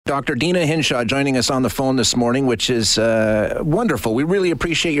Dr. Deena Hinshaw joining us on the phone this morning, which is wonderful. We really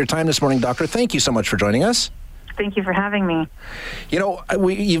appreciate your time this morning, Doctor. Thank you so much for joining us. Thank you for having me. You know,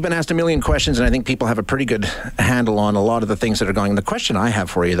 you've been asked a million questions, and I think people have a pretty good handle on a lot of the things that are going on. The question I have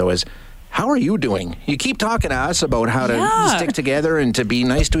for you, though, is how are you doing? You keep talking to us about how to stick together and to be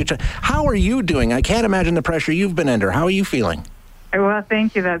nice to each other. How are you doing? I can't imagine the pressure you've been under. How are you feeling? Well,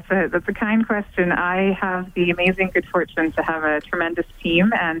 thank you. That's a kind question. I have the amazing good fortune to have a tremendous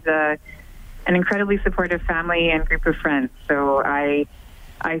team and an incredibly supportive family and group of friends. So I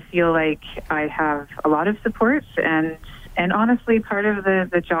feel like I have a lot of support, and honestly, part of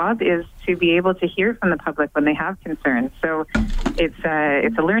the job is to be able to hear from the public when they have concerns. So it's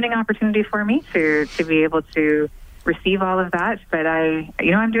a learning opportunity for me to be able to receive all of that. But I'm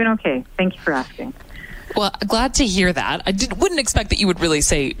doing okay. Thank you for asking. Well, glad to hear that. I wouldn't expect that you would really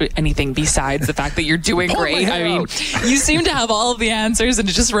say anything besides the fact that you're doing great. I mean, you seem to have all of the answers and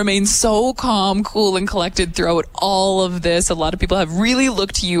to just remain so calm, cool, and collected throughout all of this. A lot of people have really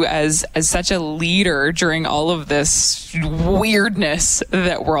looked to you as such a leader during all of this weirdness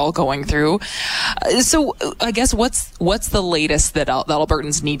that we're all going through. So I guess what's the latest that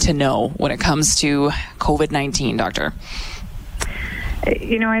Albertans need to know when it comes to COVID-19, Doctor?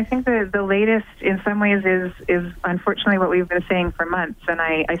 I think the latest in some ways is unfortunately what we've been saying for months. And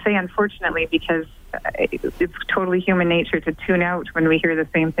I say unfortunately because it's totally human nature to tune out when we hear the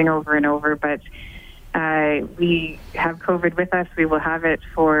same thing over and over. But we have COVID with us. We will have it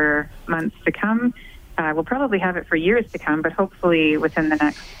for months to come. We'll probably have it for years to come, but hopefully within the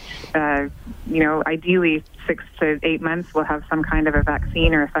next, ideally 6 to 8 months, we'll have some kind of a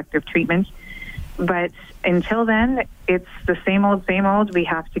vaccine or effective treatment. But until then, it's the same old, same old. We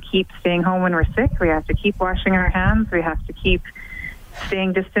have to keep staying home when we're sick. We have to keep washing our hands. We have to keep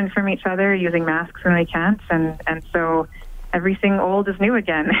staying distant from each other, using masks when we can't. And so everything old is new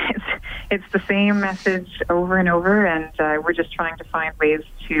again. It's the same message over and over, and we're just trying to find ways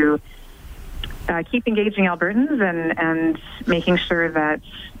to keep engaging Albertans and making sure that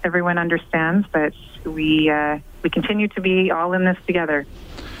everyone understands that we continue to be all in this together.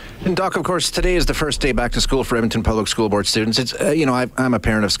 And Doc, of course, today is the first day back to school for Edmonton Public School Board students. It's, I'm a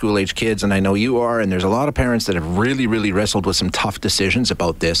parent of school-age kids, and I know you are, and there's a lot of parents that have really, really wrestled with some tough decisions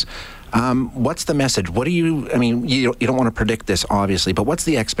about this. What's the message? What do you don't want to predict this, obviously, but what's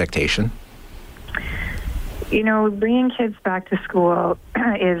the expectation? Bringing kids back to school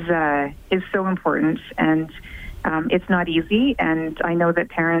is so important, and it's not easy. And I know that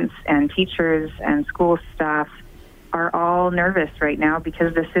parents and teachers and school staff are all nervous right now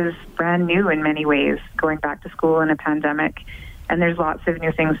because this is brand new in many ways, going back to school in a pandemic, and there's lots of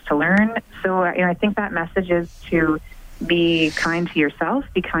new things to learn. So I think that message is to be kind to yourself,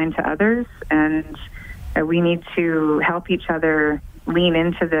 be kind to others, and we need to help each other lean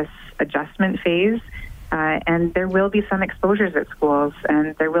into this adjustment phase. And there will be some exposures at schools,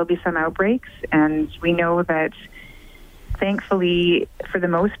 and there will be some outbreaks, and we know that thankfully, for the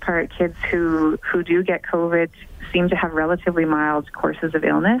most part, kids who do get COVID seem to have relatively mild courses of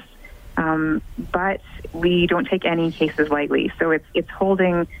illness, but we don't take any cases lightly. So it's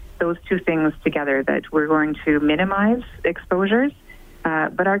holding those two things together, that we're going to minimize exposures,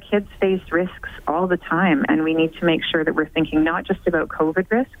 but our kids face risks all the time, and we need to make sure that we're thinking not just about COVID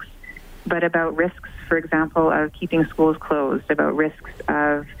risks, but about risks, for example, of keeping schools closed, about risks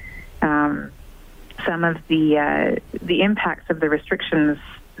of some of the impacts of the restrictions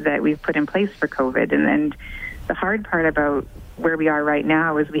that we've put in place for COVID. And the hard part about where we are right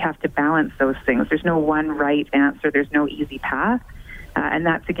now is we have to balance those things. There's no one right answer. There's no easy path. And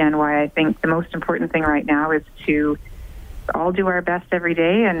that's, again, why I think the most important thing right now is to all do our best every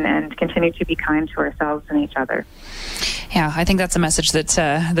day and continue to be kind to ourselves and each other. Yeah, I think that's a message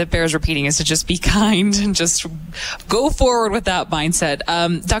that bears repeating, is to just be kind and just go forward with that mindset.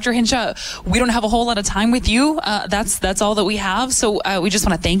 Dr. Hinshaw, we don't have a whole lot of time with you. That's all that we have. So we just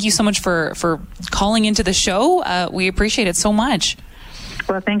want to thank you so much for calling into the show. We appreciate it so much.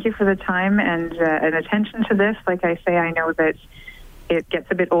 Well, thank you for the time and attention to this. Like I say, I know that it gets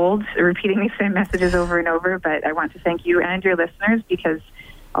a bit old repeating these same messages over and over, but I want to thank you and your listeners, because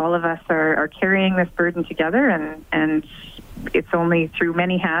all of us are carrying this burden together, and it's only through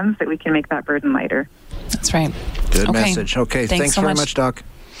many hands that we can make that burden lighter. That's right. Good message. Okay, thanks so very much, Doc.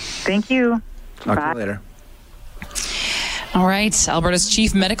 Thank you. Talk to you later. All right, Alberta's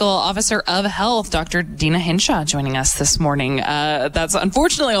Chief Medical Officer of Health, Dr. Deena Hinshaw, joining us this morning. That's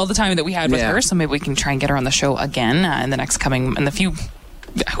unfortunately all the time that we had with her, so maybe we can try and get her on the show again in the few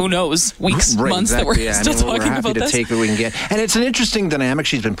who knows, weeks, months that we're still talking about this. We're happy to take what we can get. And it's an interesting dynamic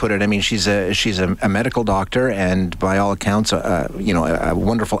she's been put in. I mean, she's a medical doctor and by all accounts, a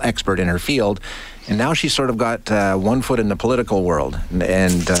wonderful expert in her field. And now she's sort of got one foot in the political world.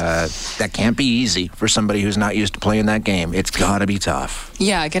 And that can't be easy for somebody who's not used to playing that game. It's got to be tough.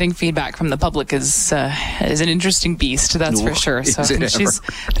 Yeah, getting feedback from the public is an interesting beast, that's for sure. So I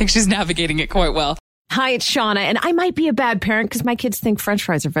think she's navigating it quite well. Hi, it's Shauna, and I might be a bad parent because my kids think French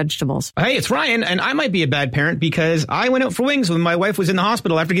fries are vegetables. Hey, it's Ryan, and I might be a bad parent because I went out for wings when my wife was in the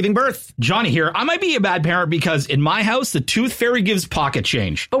hospital after giving birth. Johnny here. I might be a bad parent because in my house, the tooth fairy gives pocket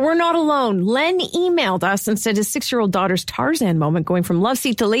change. But we're not alone. Len emailed us and said his 6-year-old daughter's Tarzan moment going from love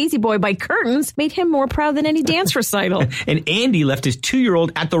seat to lazy boy by curtains made him more proud than any dance recital. And Andy left his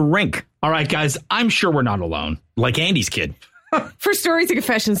 2-year-old at the rink. All right, guys, I'm sure we're not alone. Like Andy's kid. For stories and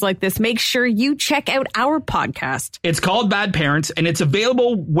confessions like this, make sure you check out our podcast. It's called Bad Parents, and it's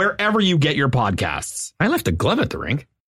available wherever you get your podcasts. I left a glove at the rink.